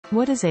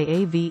What is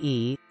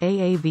Aave?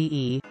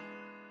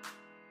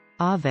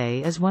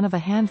 Aave is one of a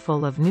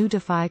handful of new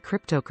DeFi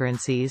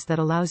cryptocurrencies that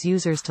allows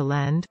users to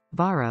lend,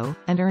 borrow,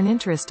 and earn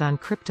interest on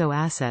crypto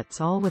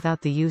assets all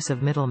without the use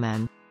of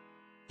middlemen.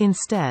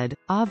 Instead,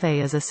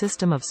 Aave is a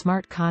system of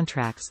smart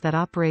contracts that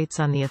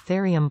operates on the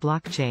Ethereum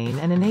blockchain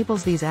and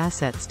enables these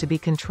assets to be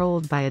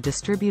controlled by a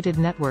distributed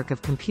network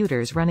of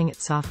computers running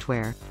its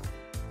software.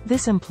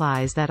 This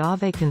implies that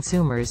Aave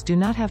consumers do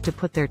not have to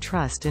put their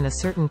trust in a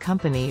certain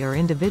company or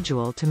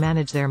individual to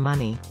manage their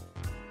money.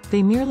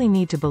 They merely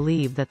need to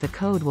believe that the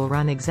code will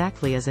run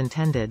exactly as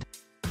intended.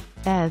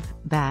 ETH,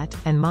 BAT,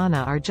 and Mana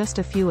are just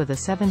a few of the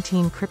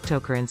 17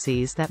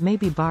 cryptocurrencies that may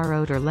be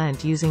borrowed or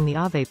lent using the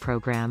Aave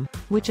program,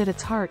 which at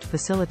its heart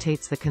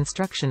facilitates the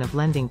construction of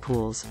lending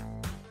pools.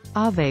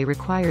 Aave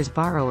requires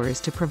borrowers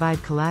to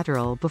provide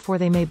collateral before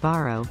they may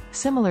borrow,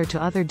 similar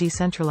to other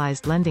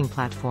decentralized lending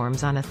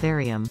platforms on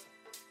Ethereum.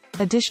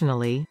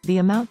 Additionally, the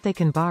amount they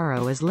can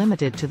borrow is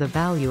limited to the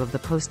value of the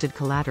posted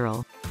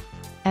collateral.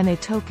 And a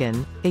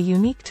token, a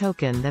unique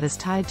token that is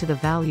tied to the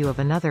value of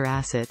another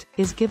asset,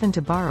 is given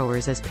to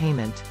borrowers as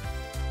payment.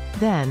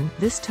 Then,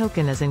 this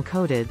token is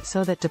encoded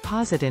so that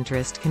deposit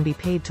interest can be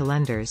paid to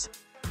lenders.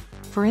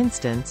 For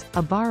instance,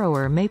 a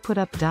borrower may put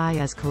up DAI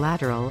as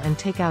collateral and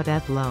take out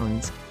ETH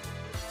loans.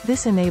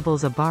 This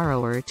enables a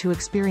borrower to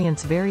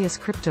experience various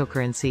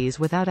cryptocurrencies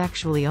without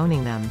actually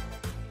owning them.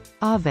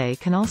 Aave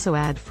can also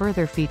add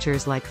further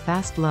features like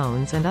fast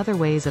loans and other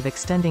ways of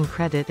extending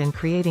credit and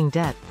creating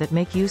debt that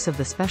make use of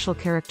the special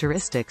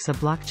characteristics of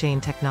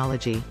blockchain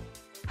technology.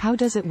 How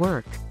does it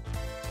work?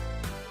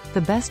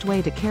 The best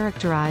way to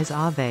characterize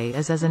Aave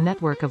is as a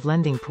network of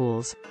lending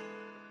pools.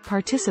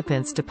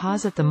 Participants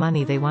deposit the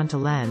money they want to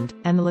lend,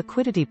 and the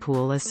liquidity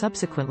pool is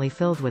subsequently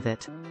filled with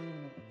it.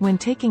 When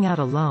taking out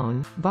a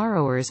loan,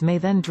 borrowers may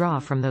then draw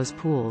from those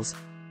pools.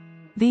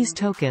 These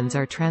tokens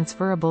are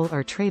transferable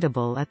or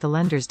tradable at the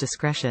lender's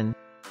discretion.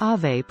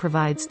 Aave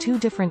provides two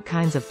different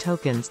kinds of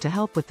tokens to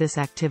help with this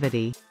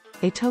activity.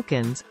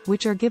 Tokens,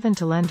 which are given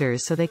to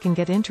lenders so they can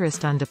get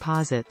interest on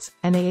deposits,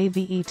 and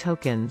Aave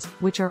tokens,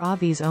 which are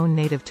Aave's own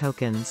native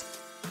tokens.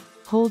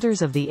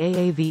 Holders of the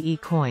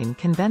Aave coin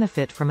can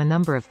benefit from a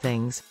number of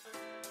things.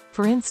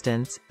 For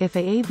instance, if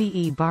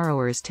Aave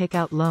borrowers take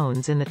out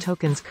loans in the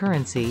token's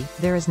currency,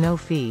 there is no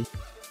fee.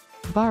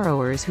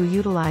 Borrowers who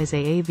utilize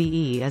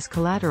Aave as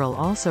collateral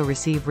also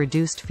receive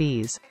reduced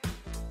fees.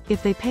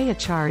 If they pay a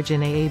charge in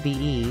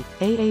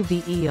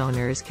Aave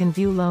owners can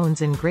view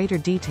loans in greater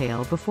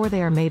detail before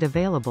they are made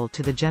available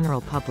to the general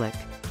public.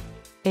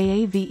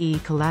 Aave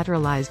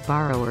collateralized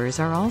borrowers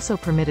are also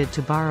permitted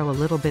to borrow a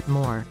little bit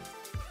more.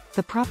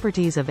 The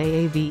properties of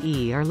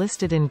Aave are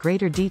listed in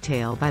greater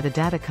detail by the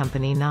data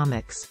company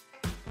Nomics.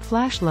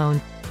 Flash loan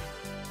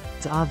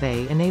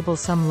Aave enables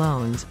some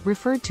loans,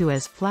 referred to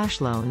as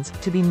flash loans,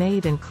 to be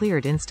made and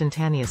cleared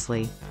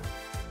instantaneously.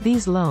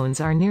 These loans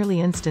are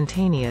nearly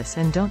instantaneous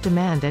and don't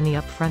demand any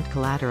upfront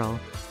collateral.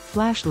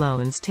 Flash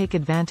loans take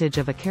advantage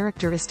of a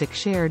characteristic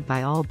shared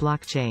by all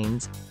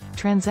blockchains.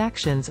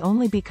 Transactions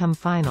only become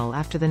final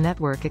after the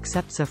network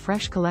accepts a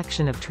fresh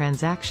collection of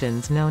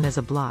transactions known as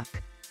a block.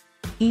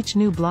 Each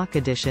new block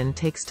addition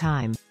takes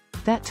time.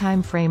 That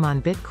time frame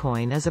on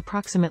Bitcoin is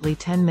approximately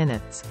 10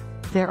 minutes.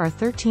 There are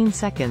 13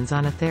 seconds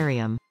on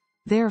Ethereum.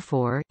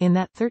 Therefore, in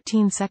that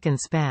 13-second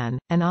span,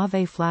 an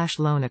Aave flash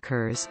loan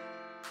occurs.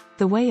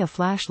 The way a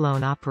flash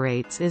loan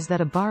operates is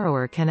that a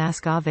borrower can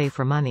ask Aave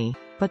for money,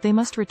 but they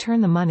must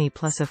return the money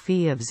plus a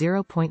fee of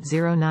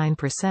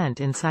 0.09%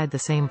 inside the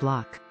same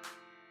block.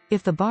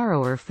 If the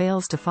borrower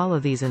fails to follow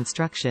these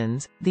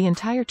instructions, the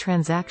entire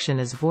transaction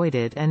is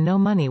voided and no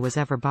money was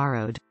ever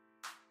borrowed.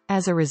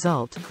 As a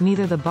result,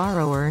 neither the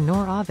borrower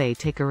nor Aave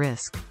take a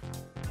risk.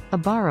 A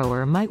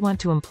borrower might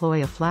want to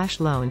employ a flash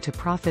loan to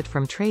profit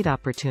from trade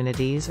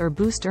opportunities or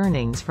boost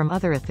earnings from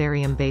other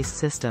Ethereum-based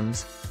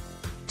systems.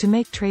 To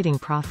make trading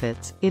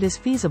profits, it is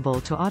feasible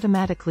to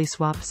automatically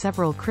swap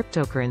several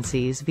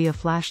cryptocurrencies via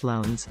flash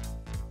loans.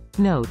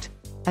 Note: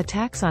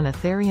 attacks on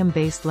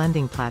Ethereum-based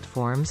lending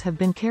platforms have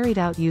been carried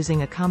out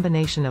using a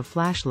combination of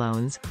flash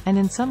loans, and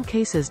in some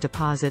cases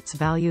deposits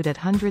valued at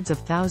hundreds of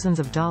thousands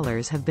of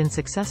dollars have been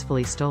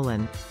successfully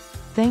stolen.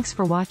 Thanks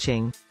for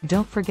watching.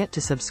 Don't forget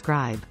to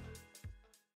subscribe.